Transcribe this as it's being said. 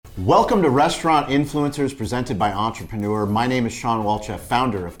Welcome to Restaurant Influencers presented by Entrepreneur. My name is Sean Walchef,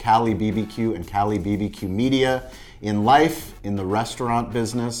 founder of Cali BBQ and Cali BBQ Media. In life, in the restaurant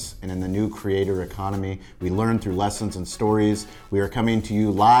business, and in the new creator economy, we learn through lessons and stories. We are coming to you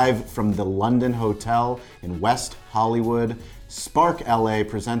live from the London Hotel in West Hollywood. Spark LA,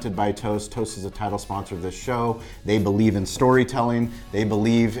 presented by Toast. Toast is a title sponsor of this show. They believe in storytelling. They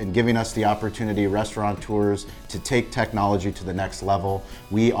believe in giving us the opportunity, restaurateurs, to take technology to the next level.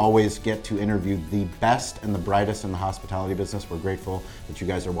 We always get to interview the best and the brightest in the hospitality business. We're grateful that you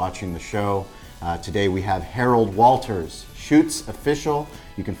guys are watching the show. Today we have Harold Walters, Shootz official.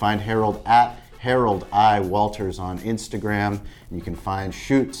 You can find Harold at Harold I. Walters on Instagram. You can find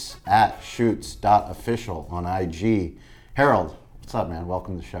Shootz at Shootz.official on IG. Harold, what's up, man?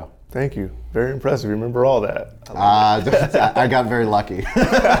 Welcome to the show. Thank you. Very impressive. Remember all that. I got very lucky.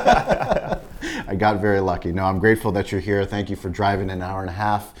 I got very lucky. No, I'm grateful that you're here. Thank you for driving an hour and a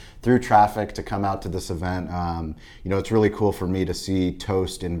half through traffic to come out to this event. It's really cool for me to see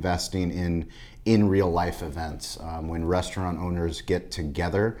Toast investing in real life events. When restaurant owners get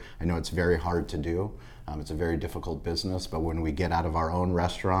together, I know it's very hard to do. It's a very difficult business, but when we get out of our own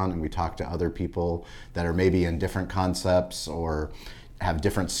restaurant and we talk to other people that are maybe in different concepts or have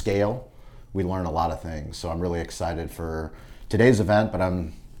different scale, we learn a lot of things. So I'm really excited for today's event, but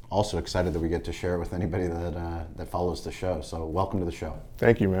I'm also excited that we get to share it with anybody that follows the show. So welcome to the show.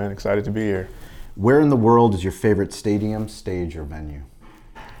 Thank you, man. Excited to be here. Where in the world is your favorite stadium, stage, or venue?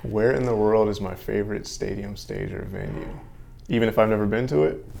 Where in the world is my favorite stadium, stage, or venue? Even if I've never been to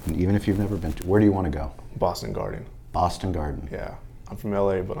it? Even if you've never been to it. Where do you want to go? Boston Garden. Boston Garden. Yeah. I'm from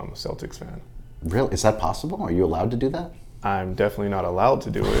LA, but I'm a Celtics fan. Really? Is that possible? Are you allowed to do that? I'm definitely not allowed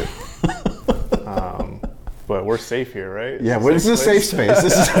to do it. But we're safe here, right? Yeah, this is a safe space.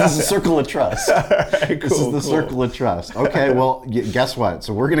 This is a circle of trust. Right, this is the circle of trust. Okay, well, guess what?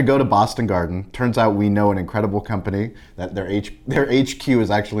 So we're going to go to Boston Garden. Turns out we know an incredible company that their HQ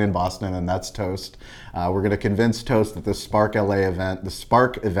is actually in Boston, and that's Toast. We're going to convince Toast that the Spark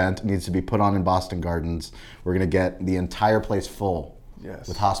event needs to be put on in Boston Gardens. We're going to get the entire place full. Yes.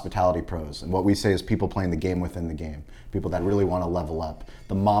 With hospitality pros. And what we say is people playing the game within the game. People that really want to level up.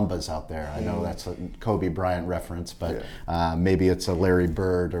 The Mambas out there. I know that's a Kobe Bryant reference, but maybe it's a Larry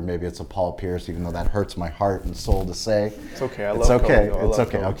Bird or maybe it's a Paul Pierce, even though that hurts my heart and soul to say. It's okay. I love Kobe. It's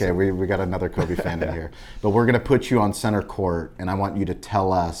okay. Okay, we got another Kobe fan in here. But we're going to put you on center court, and I want you to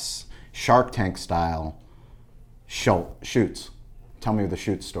tell us, Shark Tank style, Shootz. Tell me the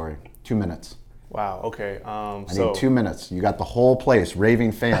Shootz story. 2 minutes. Wow, okay. I need 2 minutes. You got the whole place,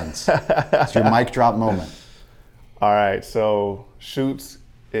 raving fans. It's your mic drop moment. All right, so Shootz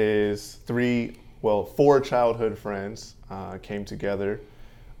is four childhood friends came together.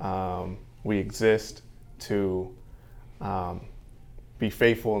 We exist to be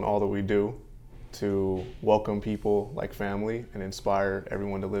faithful in all that we do, to welcome people like family and inspire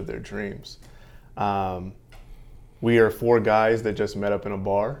everyone to live their dreams. We are four guys that just met up in a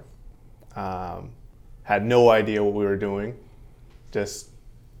bar. Had no idea what we were doing, just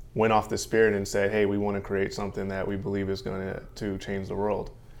went off the spirit and said, hey, we want to create something that we believe is going to change the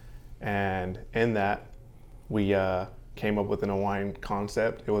world. And in that, we came up with an Hawaiian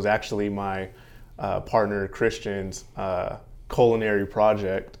concept. It was actually my partner Christian's culinary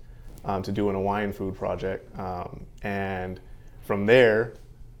project to do an Hawaiian food project. And from there,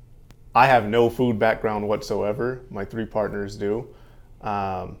 I have no food background whatsoever. My three partners do.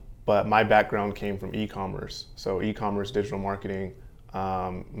 But my background came from e-commerce. So e-commerce, digital marketing,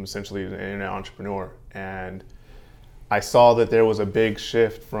 I'm essentially an internet entrepreneur. And I saw that there was a big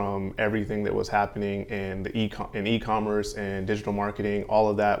shift from everything that was happening in e-commerce and digital marketing. All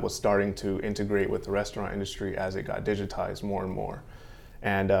of that was starting to integrate with the restaurant industry as it got digitized more and more.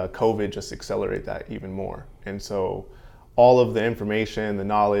 And COVID just accelerated that even more. And so all of the information, the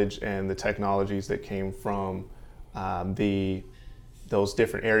knowledge, and the technologies that came from those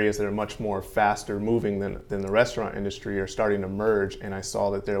different areas that are much more faster moving than the restaurant industry are starting to merge, and I saw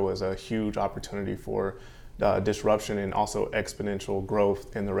that there was a huge opportunity for disruption and also exponential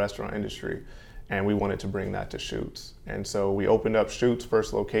growth in the restaurant industry, and we wanted to bring that to Shootz. And so we opened up Shootz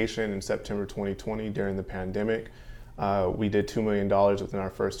first location in September 2020 during the pandemic. We did $2 million within our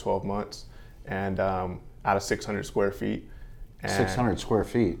first 12 months, and out of 600 square feet. 600 square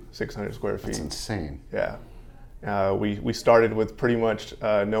feet? 600 square feet. That's insane. Yeah. We started with pretty much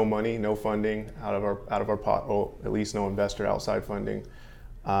no money, no funding out of our pot, or at least no investor outside funding,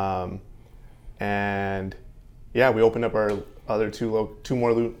 and yeah, we opened up our other two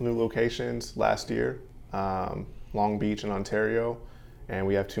more new locations last year, Long Beach and Ontario, and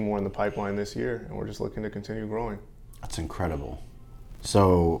we have 2 more in the pipeline this year, and we're just looking to continue growing. That's incredible.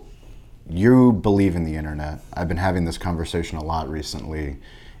 So you believe in the internet. I've been having this conversation a lot recently,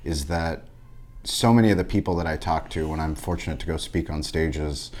 is that so many of the people that I talk to when I'm fortunate to go speak on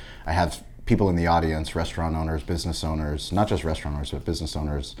stages, I have people in the audience, restaurant owners, business owners, not just restaurant owners, but business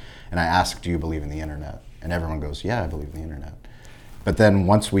owners, and I ask, do you believe in the internet? And everyone goes, yeah, I believe in the internet. But then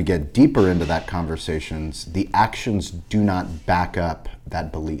once we get deeper into that conversations, the actions do not back up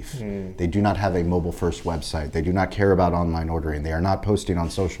that belief. They do not have a mobile first website. They do not care about online ordering. They are not posting on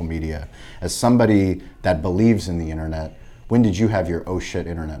social media. As somebody that believes in the internet, when did you have your oh shit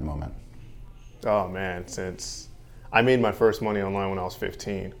internet moment? Oh man, since I made my first money online when I was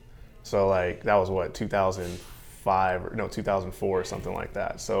 15. So like that was what, 2005 or no, 2004 or something like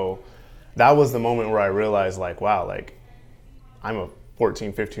that. So that was the moment where I realized like, wow, like I'm a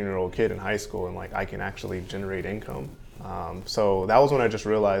 14, 15-year-old kid in high school and like I can actually generate income. So that was when I just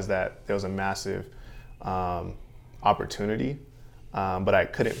realized that there was a massive opportunity, but I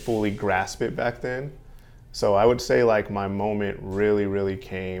couldn't fully grasp it back then. So I would say like my moment really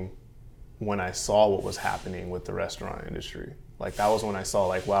came when I saw what was happening with the restaurant industry. Like that was when I saw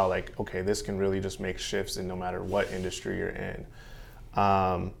like, wow, like, okay, this can really just make shifts in no matter what industry you're in.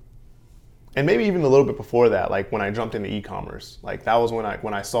 And maybe even a little bit before that, like when I jumped into e-commerce, like that was when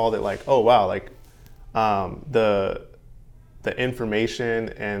I saw that like, oh wow, like the information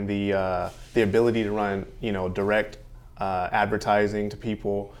and the ability to run, direct advertising to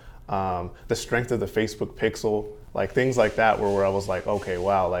people, the strength of the Facebook pixel, like things like that were where I was like, okay,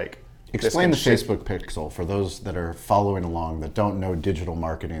 wow, like. Explain the Facebook pixel for those that are following along that don't know digital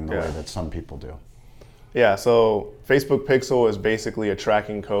marketing the way that some people do. Yeah, so Facebook Pixel is basically a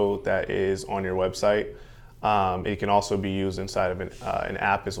tracking code that is on your website. It can also be used inside of an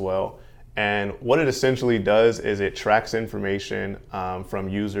app as well. And what it essentially does is it tracks information from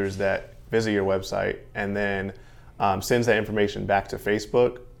users that visit your website and then sends that information back to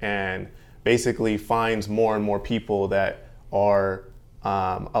Facebook and basically finds more and more people that are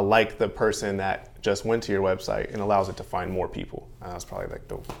like the person that just went to your website and allows it to find more people. That's probably like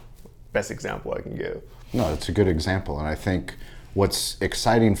the best example I can give. No, it's a good example. And I think what's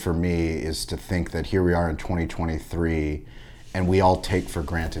exciting for me is to think that here we are in 2023 and we all take for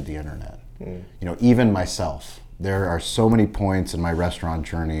granted the internet. Even myself, there are so many points in my restaurant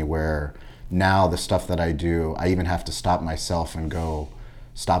journey where now the stuff that I do, I even have to stop myself and go,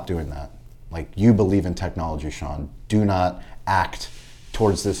 stop doing that. Like, you believe in technology, Sean. Do not act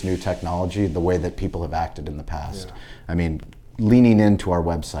towards this new technology the way that people have acted in the past. Yeah. I mean, leaning into our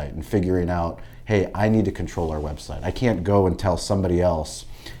website and figuring out, hey, I need to control our website. I can't go and tell somebody else,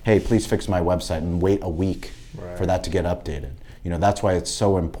 hey, please fix my website and wait a week for that to get updated. That's why it's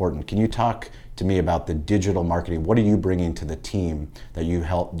so important. Can you talk to me about the digital marketing? What are you bringing to the team that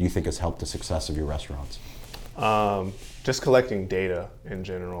you think has helped the success of your restaurants? Just collecting data in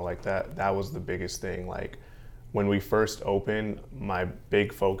general, like that was the biggest thing. Like when we first opened, my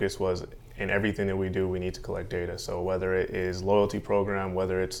big focus was in everything that we do, we need to collect data. So whether it is loyalty program,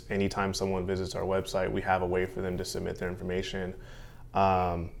 whether it's anytime someone visits our website, we have a way for them to submit their information.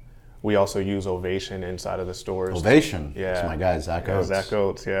 We also use Ovation inside of the stores. Ovation? Yeah. It's my guy, Zach Oates. Zach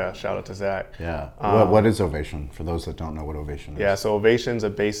Oates, yeah. Shout out to Zach. Yeah. What is Ovation, for those that don't know what Ovation is? Yeah, so Ovation's a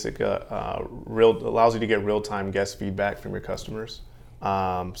basic, allows you to get real-time guest feedback from your customers.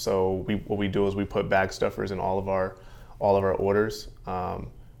 So what we do is we put bag stuffers in all of our orders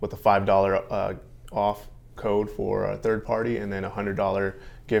with a $5 off code for a third party, and then a $100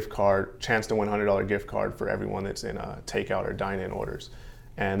 gift card, chance to win $100 gift card for everyone that's in takeout or dine-in orders.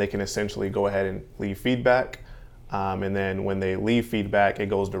 And they can essentially go ahead and leave feedback. And then when they leave feedback, it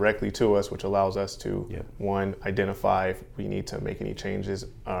goes directly to us, which allows us to, one, identify if we need to make any changes,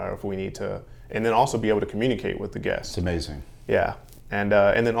 or if we need to, and then also be able to communicate with the guests. It's amazing. Yeah. And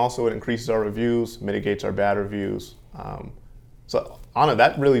then also it increases our reviews, mitigates our bad reviews. So Anna,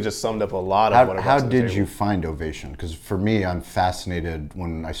 that really just summed up a lot of what I brought to the table. How did you find Ovation? Because for me, I'm fascinated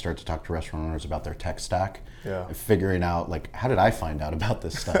when I start to talk to restaurant owners about their tech stack. Yeah. And figuring out, like, how did I find out about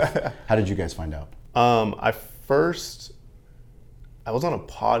this stuff? How did you guys find out? I was on a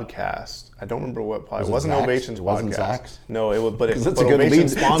podcast. I don't remember what podcast. It wasn't Ovation's podcast. Wasn't Zach's? No, it was, but it's a good lead.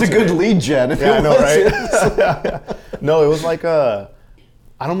 It's a good it. lead gen. Yeah, I know, right? No, it was like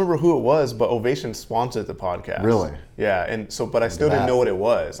I don't remember who it was, but Ovation sponsored the podcast. Really? Yeah, and so, but I still didn't know what it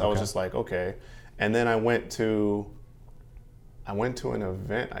was. I was just like, okay. And then I went to an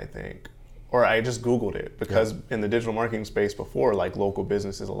event, I think, or I just Googled it because in the digital marketing space before, like local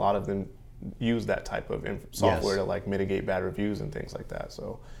businesses, a lot of them use that type of software to like mitigate bad reviews and things like that.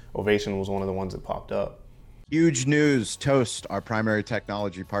 So Ovation was one of the ones that popped up. Huge news. Toast, our primary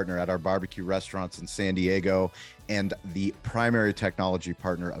technology partner at our barbecue restaurants in San Diego, and the primary technology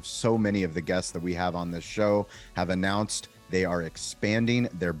partner of so many of the guests that we have on this show, have announced they are expanding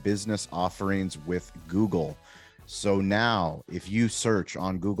their business offerings with Google. So now, if you search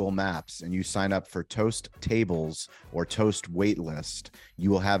on Google Maps and you sign up for Toast Tables or Toast Waitlist, you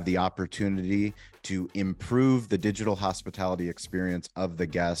will have the opportunity to improve the digital hospitality experience of the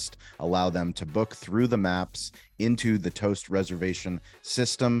guest, allow them to book through the maps into the Toast reservation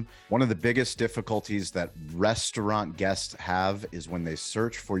system. One of the biggest difficulties that restaurant guests have is when they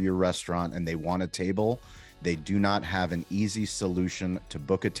search for your restaurant and they want a table, they do not have an easy solution to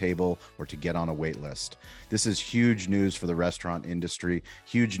book a table or to get on a wait list. This is huge news for the restaurant industry,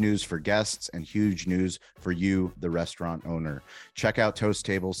 huge news for guests, and huge news for you, the restaurant owner. Check out Toast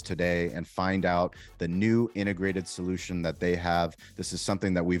Tables today and find out the new integrated solution that they have. This is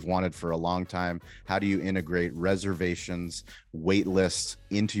something that we've wanted for a long time. How do you integrate reservations, wait lists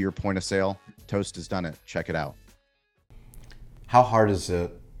into your point of sale? Toast has done it. Check it out. How hard is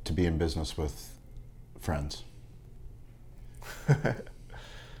it to be in business with friends?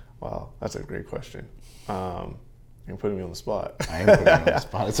 Wow, that's a great question. You're putting me on the spot. I am putting you on the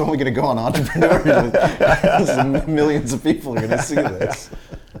spot. It's only going to go on Entrepreneur. Millions of people are going to see this.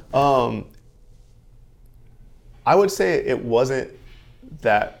 I would say it wasn't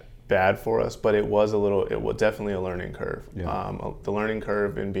that bad for us, but it was definitely a learning curve. Yeah. The learning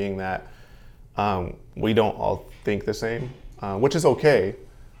curve in being that we don't all think the same, which is okay.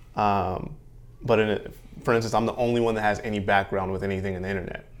 But for instance, I'm the only one that has any background with anything in the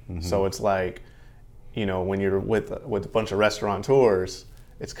internet. Mm-hmm. So it's like, when you're with a bunch of restaurateurs,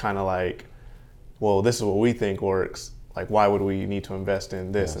 it's kind of like, well, this is what we think works. Like, why would we need to invest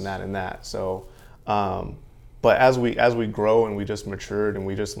in this and that and that? So, but as we grow and we just matured and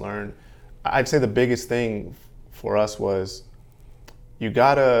we just learned, I'd say the biggest thing for us was you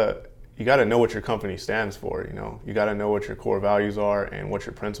gotta know what your company stands for. You gotta know what your core values are and what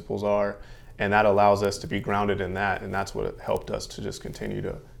your principles are. And that allows us to be grounded in that, and that's what helped us to just continue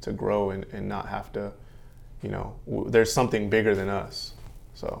to grow and not have to, there's something bigger than us.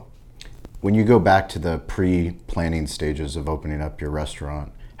 So, when you go back to the pre-planning stages of opening up your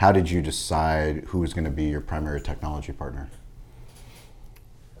restaurant, how did you decide who was going to be your primary technology partner?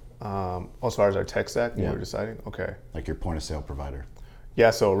 As far as our tech stack, yeah. We were deciding, okay. Like your point of sale provider. Yeah,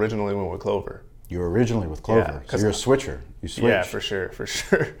 so originally we went with Clover. You were originally with Clover, so you're a switcher. You switched. Yeah, for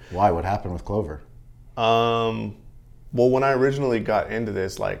sure. Why? What happened with Clover? Well, when I originally got into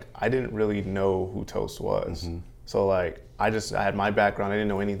this, I didn't really know who Toast was. Mm-hmm. So I had my background. I didn't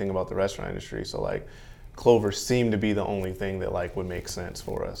know anything about the restaurant industry. So Clover seemed to be the only thing that would make sense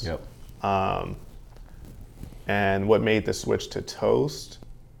for us. Yep. And what made the switch to Toast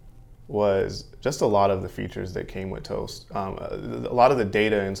was just a lot of the features that came with Toast. A lot of the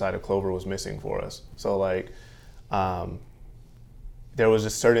data inside of Clover was missing for us. So there was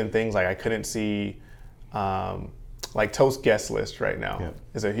just certain things I couldn't see, Toast guest list right now. Yep.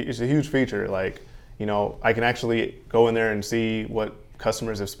 is a huge feature. I can actually go in there and see what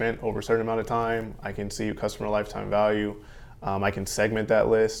customers have spent over a certain amount of time. I can see customer lifetime value. I can segment that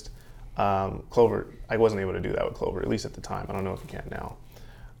list. Clover, I wasn't able to do that with Clover, at least at the time. I don't know if you can now.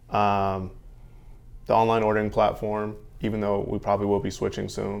 The online ordering platform, even though we probably will be switching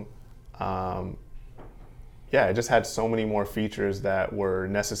soon. It just had so many more features that were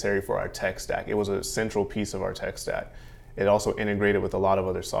necessary for our tech stack. It was a central piece of our tech stack. It also integrated with a lot of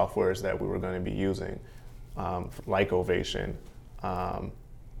other softwares that we were going to be using, like Ovation. How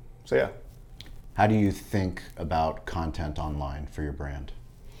do you think about content online for your brand?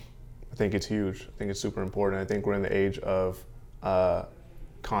 I think it's huge. I think it's super important. I think we're in the age of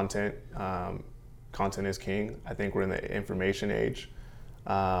content. Content is king. I think we're in the information age.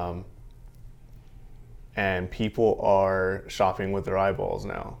 And people are shopping with their eyeballs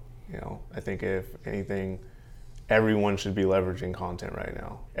now. I think if anything, everyone should be leveraging content right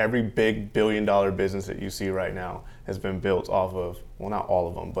now. Every big billion-dollar business that you see right now has been built off of, well, not all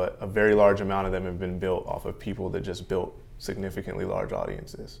of them, but a very large amount of them have been built off of people that just built significantly large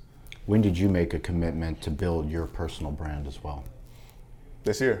audiences. When did you make a commitment to build your personal brand as well?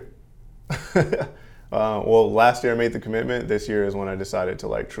 This year. Last year I made the commitment. This year is when I decided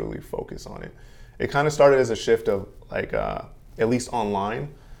to truly focus on it. It kind of started as a shift of at least online.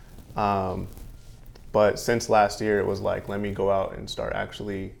 But since last year, it was let me go out and start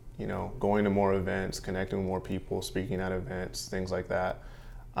actually, going to more events, connecting with more people, speaking at events, things like that.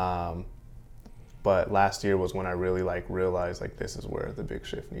 But last year was when I really realized this is where the big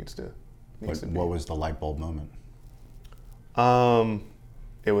shift needs to be. What was the light bulb moment?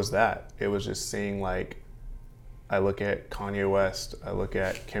 It was that. It was just seeing I look at Kanye West, I look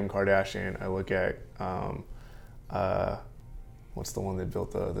at Kim Kardashian, I look at what's the one that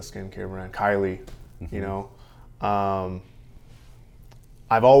built the skincare brand, Kylie. You know,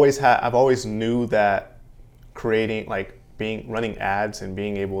 I've always knew that creating, like running ads and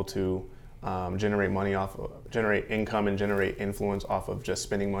being able to generate income and generate influence off of just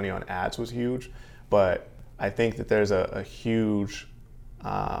spending money on ads was huge. But I think that there's a huge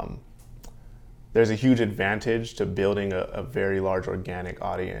advantage to building a very large organic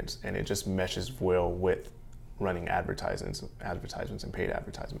audience, and it just meshes well with running advertisements and paid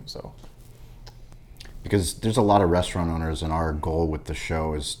advertisements. So, because there's a lot of restaurant owners, and our goal with the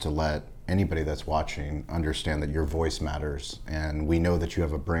show is to let anybody that's watching understand that your voice matters. And we know that you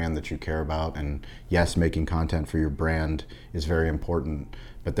have a brand that you care about, and yes, making content for your brand is very important,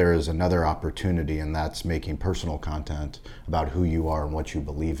 but there is another opportunity, and that's making personal content about who you are and what you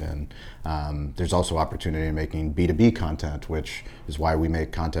believe in. There's also opportunity in making B2B content, which is why we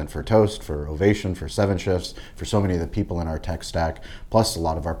make content for Toast, for Ovation, for 7 Shifts, for so many of the people in our tech stack, plus a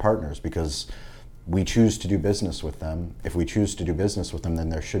lot of our partners, because we choose to do business with them. If we choose to do business with them, then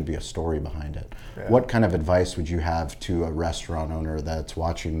there should be a story behind it. Yeah. What kind of advice would you have to a restaurant owner that's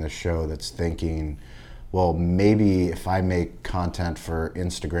watching this show that's thinking, well, maybe if I make content for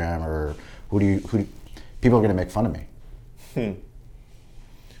Instagram, or who people are going to make fun of me?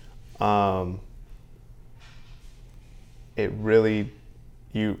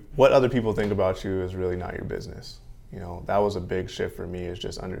 What other people think about you is really not your business. You know, that was a big shift for me, is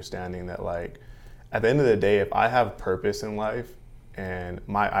just understanding that, like, at the end of the day, if I have purpose in life, and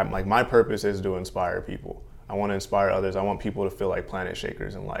my purpose is to inspire people. I want to inspire others. I want people to feel like planet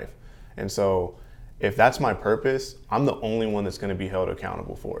shakers in life. And so if that's my purpose, I'm the only one that's going to be held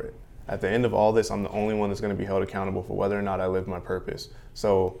accountable for it. At the end of all this, I'm the only one that's going to be held accountable for whether or not I live my purpose.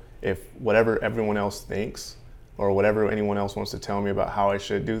 So if whatever everyone else thinks, or whatever anyone else wants to tell me about how I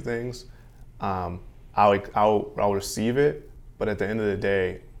should do things, I'll receive it. But at the end of the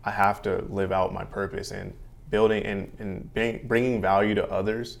day, I have to live out my purpose, and building and bringing value to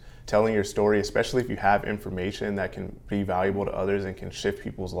others, telling your story, especially if you have information that can be valuable to others and can shift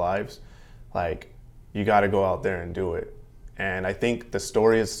people's lives. Like, you got to go out there and do it. And I think the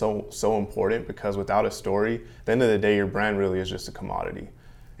story is so important, because without a story, at the end of the day, your brand really is just a commodity.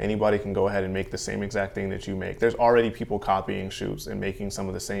 Anybody can go ahead and make the same exact thing that you make. There's already people copying Shootz and making some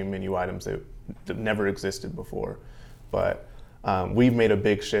of the same menu items that never existed before. But we've made a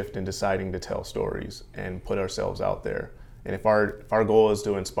big shift in deciding to tell stories and put ourselves out there. And if our goal is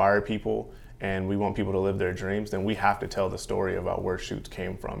to inspire people and we want people to live their dreams, then we have to tell the story about where Shootz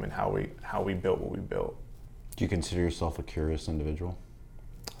came from and how we built what we built. Do you consider yourself a curious individual?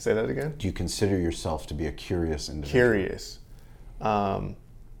 Say that again? Do you consider yourself to be a curious individual? Curious.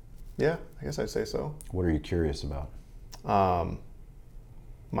 Yeah, I guess I'd say so. What are you curious about?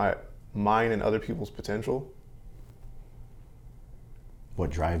 Mine and other people's potential. What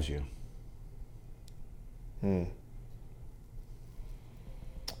drives you?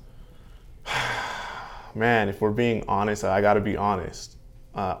 Man, if we're being honest, I got to be honest.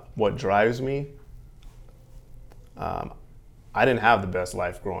 What drives me? I didn't have the best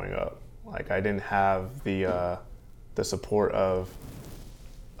life growing up. Like, I didn't have the support of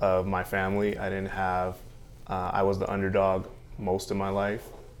my family. I didn't have. I was the underdog most of my life,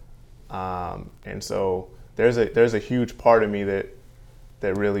 and so there's a huge part of me that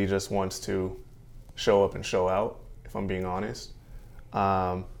really just wants to show up and show out, if I'm being honest.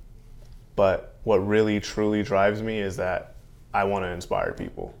 But what really truly drives me is that I want to inspire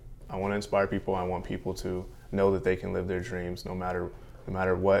people. I want want people to know that they can live their dreams no matter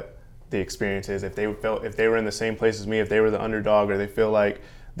what the experience is. If they were in the same place as me, if they were the underdog, or they feel like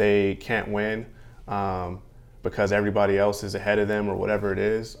they can't win because everybody else is ahead of them, or whatever it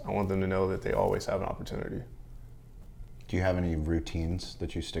is, I want them to know that they always have an opportunity. Do you have any routines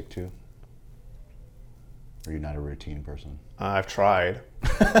that you stick to? Or are you not a routine person? I've tried.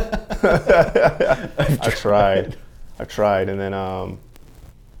 I've tried, and then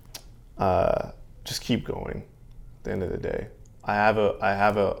just keep going. At the end of the day, I have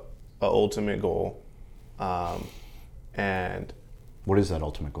a ultimate goal, and what is that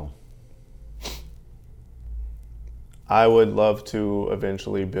ultimate goal? I would love to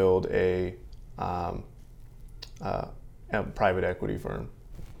eventually build a private equity firm.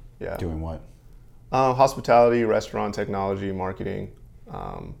 Yeah. Doing what? Hospitality, restaurant, technology, marketing.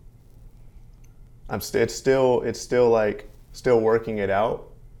 It's still working it out,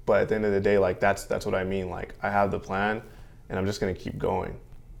 but at the end of the day, like that's what I mean. Like, I have the plan, and I'm just gonna keep going.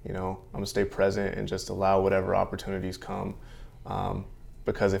 You know, I'm gonna stay present and just allow whatever opportunities come.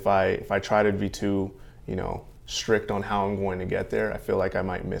 Because if I try to be too, strict on how I'm going to get there, I feel like I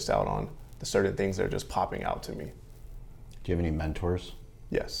might miss out on the certain things that are just popping out to me. Do you have any mentors?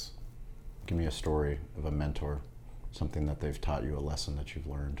 Yes. Give me a story of a mentor, something that they've taught you, a lesson that you've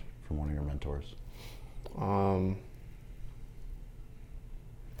learned from one of your mentors.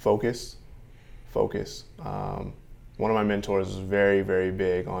 Focus. One of my mentors was very, very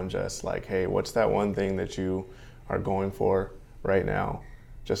big on just like, hey, what's that one thing that you are going for right now?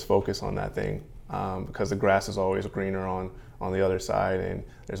 Just focus on that thing, because the grass is always greener on the other side, and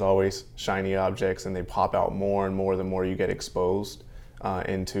there's always shiny objects, and they pop out more and more the more you get exposed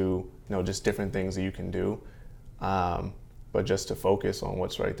into just different things that you can do. But just to focus on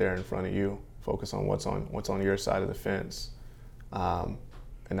what's right there in front of you, focus on what's on your side of the fence, and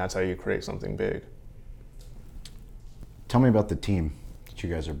that's how you create something big. Tell me about the team that you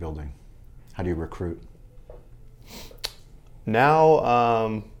guys are building. How do you recruit?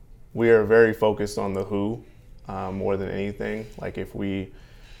 Now we are very focused on the who more than anything. Like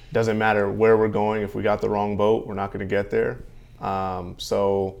doesn't matter where we're going, if we got the wrong boat, we're not going to get there.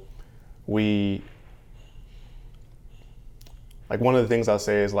 So one of the things I'll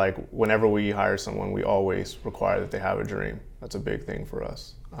say is like whenever we hire someone, we always require that they have a dream. That's a big thing for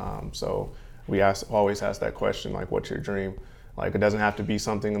us. So we always ask that question, like, what's your dream? Like, it doesn't have to be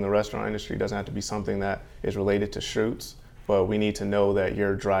something in the restaurant industry. It doesn't have to be something that is related to Shootz, but we need to know that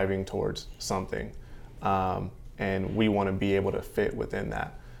you're driving towards something. And we want to be able to fit within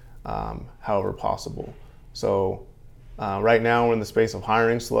that, however possible. So right now we're in the space of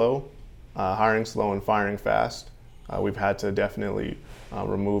hiring slow and firing fast. We've had to definitely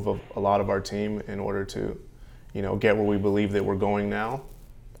remove a lot of our team in order to, get where we believe that we're going now.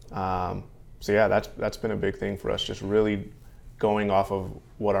 So yeah, that's been a big thing for us, just really going off of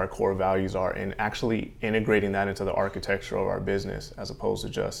what our core values are and actually integrating that into the architecture of our business, as opposed to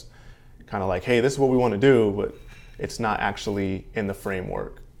just kind of like, hey, this is what we want to do, but it's not actually in the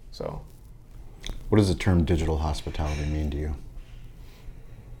framework. So what does the term digital hospitality mean to you?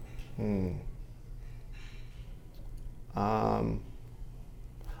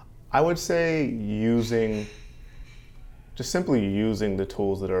 I would say simply using the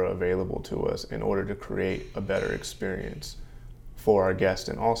tools that are available to us in order to create a better experience for our guests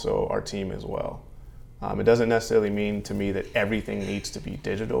and also our team as well. It doesn't necessarily mean to me that everything needs to be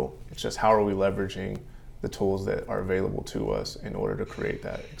digital. It's just how are we leveraging the tools that are available to us in order to create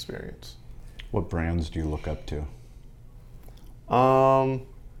that experience. What brands do you look up to?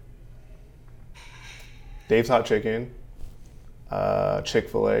 Dave's Hot Chicken,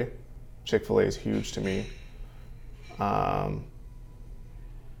 Chick-fil-A. Chick-fil-A is huge to me.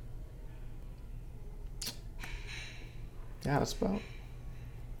 Yeah, that's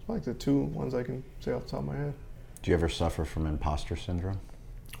like the two ones I can say off the top of my head. Do you ever suffer from imposter syndrome?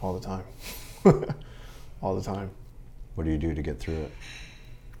 All the time. All the time. What do you do to get through it?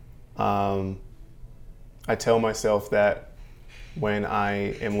 I tell myself that when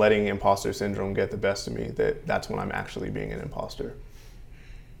I am letting imposter syndrome get the best of me, that's when I'm actually being an imposter.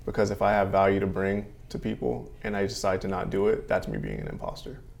 Because if I have value to bring to people and I decide to not do it, that's me being an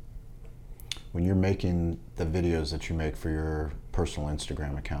imposter. When you're making the videos that you make for your personal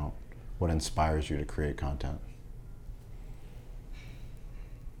Instagram account, what inspires you to create content?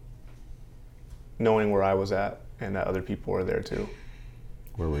 Knowing where I was at and that other people were there too.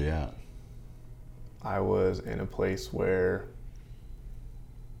 Where were you at? I was in a place where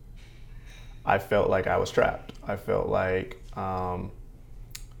I felt like I was trapped. I felt like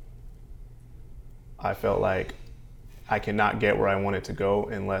I cannot get where I wanted to go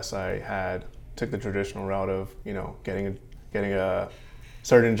unless I took the traditional route of, getting a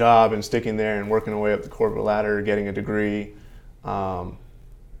certain job and sticking there and working my way up the corporate ladder, getting a degree. I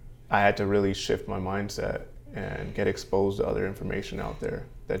had to really shift my mindset and get exposed to other information out there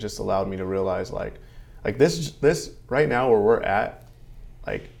that just allowed me to realize like this right now where we're at,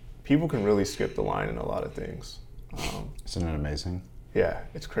 like people can really skip the line in a lot of things. Isn't it amazing? Yeah,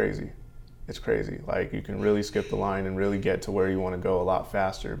 it's crazy. It's crazy. Like you can really skip the line and really get to where you want to go a lot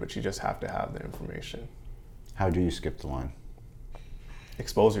faster, but you just have to have the information. How do you skip the line?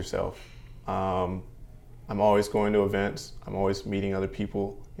 Expose yourself. I'm always going to events. I'm always meeting other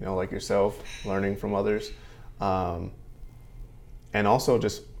people, like yourself, learning from others. And also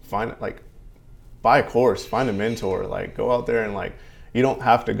just buy a course, find a mentor, go out there and you don't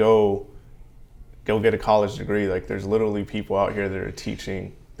have to go get a college degree. There's literally people out here that are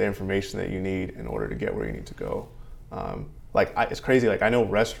teaching the information that you need in order to get where you need to go. It's crazy. I know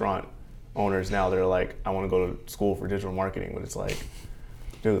restaurant owners now, they're like, I want to go to school for digital marketing, but it's like,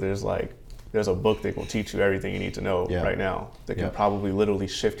 dude, there's there's a book that will teach you everything you need to know right now that can probably literally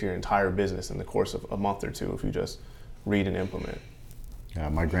shift your entire business in the course of a month or two if you just read and implement. Yeah,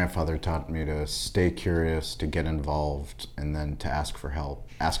 my grandfather taught me to stay curious, to get involved, and then to ask for help.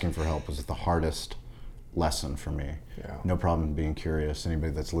 Asking for help was the hardest lesson for me. Yeah. No problem being curious.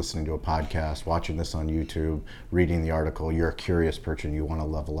 Anybody that's listening to a podcast, watching this on YouTube, reading the article, you're a curious person, you want to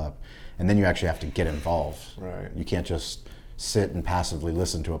level up. And then you actually have to get involved. Right. You can't just sit and passively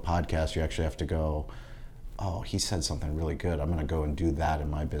listen to a podcast. You actually have to go, oh, he said something really good. I'm going to go and do that in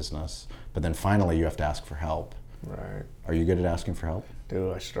my business. But then finally you have to ask for help. Right. Are you good at asking for help?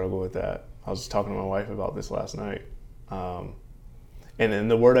 Dude, I struggle with that. I was just talking to my wife about this last night. And then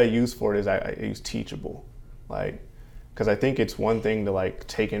the word I use for it is I use teachable. Like, because I think it's one thing to like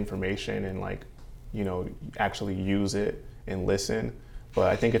take information and like, you know, actually use it and listen. But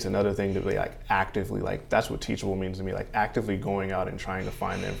I think it's another thing to be like actively, like that's what teachable means to me, like actively going out and trying to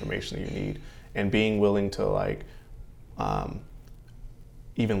find the information that you need and being willing to like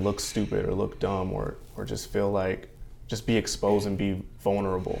even look stupid or look dumb or just feel like, just be exposed and be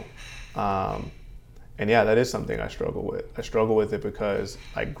vulnerable. And yeah, that is something I struggle with. I struggle with it because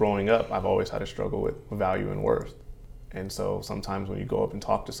like growing up, I've always had a struggle with value and worth. And so sometimes when you go up and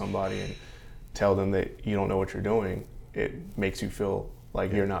talk to somebody and tell them that you don't know what you're doing, it makes you feel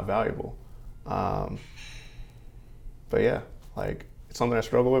like you're not valuable. But yeah, like it's something I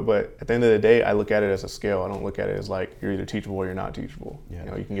struggle with, but at the end of the day, I look at it as a scale. I don't look at it as like you're either teachable or you're not teachable. Yeah.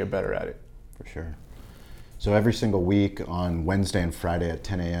 You know, you can get better at it. For sure. So every single week on Wednesday and Friday at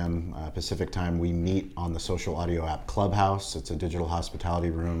 10 a.m. Pacific time, we meet on the social audio app Clubhouse. It's a digital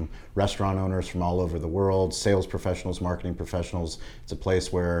hospitality room. Restaurant owners from all over the world, sales professionals, marketing professionals. It's a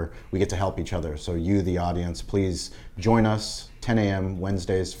place where we get to help each other. So you, the audience, please join us 10 a.m.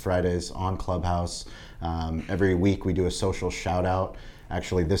 Wednesdays, Fridays on Clubhouse. Every week we do a social shout out.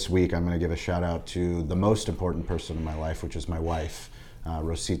 Actually, this week I'm going to give a shout out to the most important person in my life, which is my wife,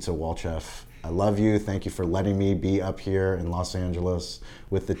 Rosita Walchef. I love you. Thank you for letting me be up here in Los Angeles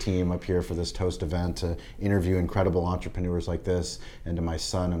with the team up here for this Toast event to interview incredible entrepreneurs like this. And to my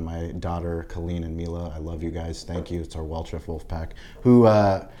son and my daughter, Colleen and Mila, I love you guys. Thank you. It's our Walchef Wolfpack. Who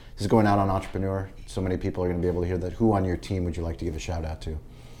is going out on Entrepreneur? So many people are going to be able to hear that. Who on your team would you like to give a shout out to?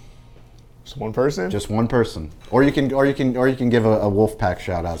 Just one person? Just one person. Or you can give a Wolfpack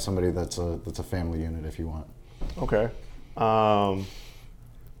shout out. Somebody that's a family unit if you want. Okay.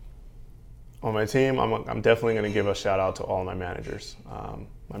 On my team, I'm definitely going to give a shout out to all my managers.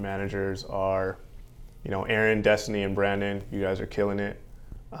 My managers are, you know, Aaron, Destiny, and Brandon. You guys are killing it.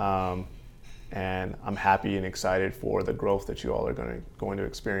 And I'm happy and excited for the growth that you all are going to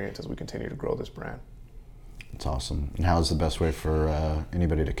experience as we continue to grow this brand. That's awesome. And how's the best way for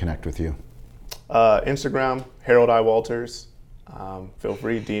anybody to connect with you? Instagram, Harold I. Walters. Feel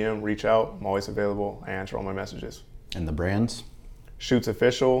free, DM, reach out. I'm always available. I answer all my messages. And the brands? Shootz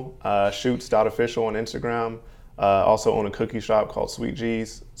Official, Shootz.official on Instagram. Also own a cookie shop called Sweet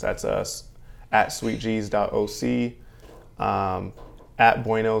G's. So that's us at sweetg's.oc, at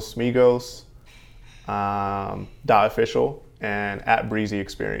Buenos Migos, .official, and at Breezy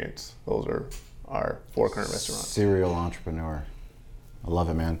Experience. Those are our 4 current restaurants. Serial entrepreneur. I love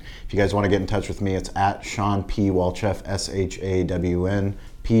it, man. If you guys want to get in touch with me, it's at Sean P. Walchef, SHAWN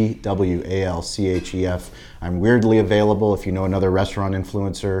PWALCHEF. I'm weirdly available if you know another restaurant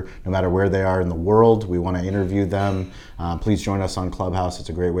influencer, no matter where they are in the world. We want to interview them. Please join us on Clubhouse. It's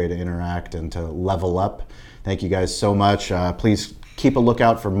a great way to interact and to level up. Thank you guys so much. Please keep a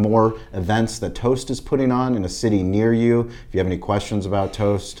lookout for more events that Toast is putting on in a city near you. If you have any questions about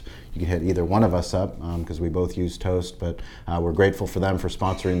Toast, you can hit either one of us up because we both use Toast, but we're grateful for them for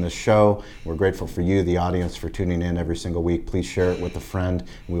sponsoring this show. We're grateful for you, the audience, for tuning in every single week. Please share it with a friend, and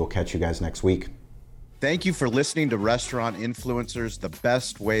we will catch you guys next week. Thank you for listening to Restaurant Influencers. The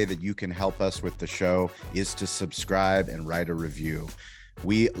best way that you can help us with the show is to subscribe and write a review.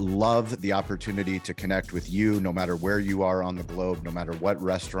 We love the opportunity to connect with you no matter where you are on the globe, no matter what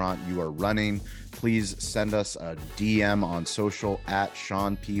restaurant you are running. Please send us a DM on social at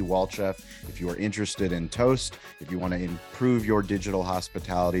Sean P. Walchef. If you are interested in Toast, if you want to improve your digital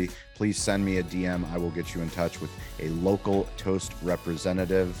hospitality, please send me a DM. I will get you in touch with a local Toast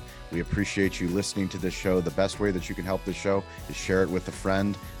representative. We appreciate you listening to this show. The best way that you can help the show is share it with a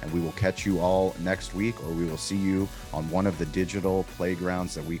friend, and we will catch you all next week, or we will see you on one of the digital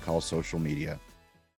playgrounds that we call social media.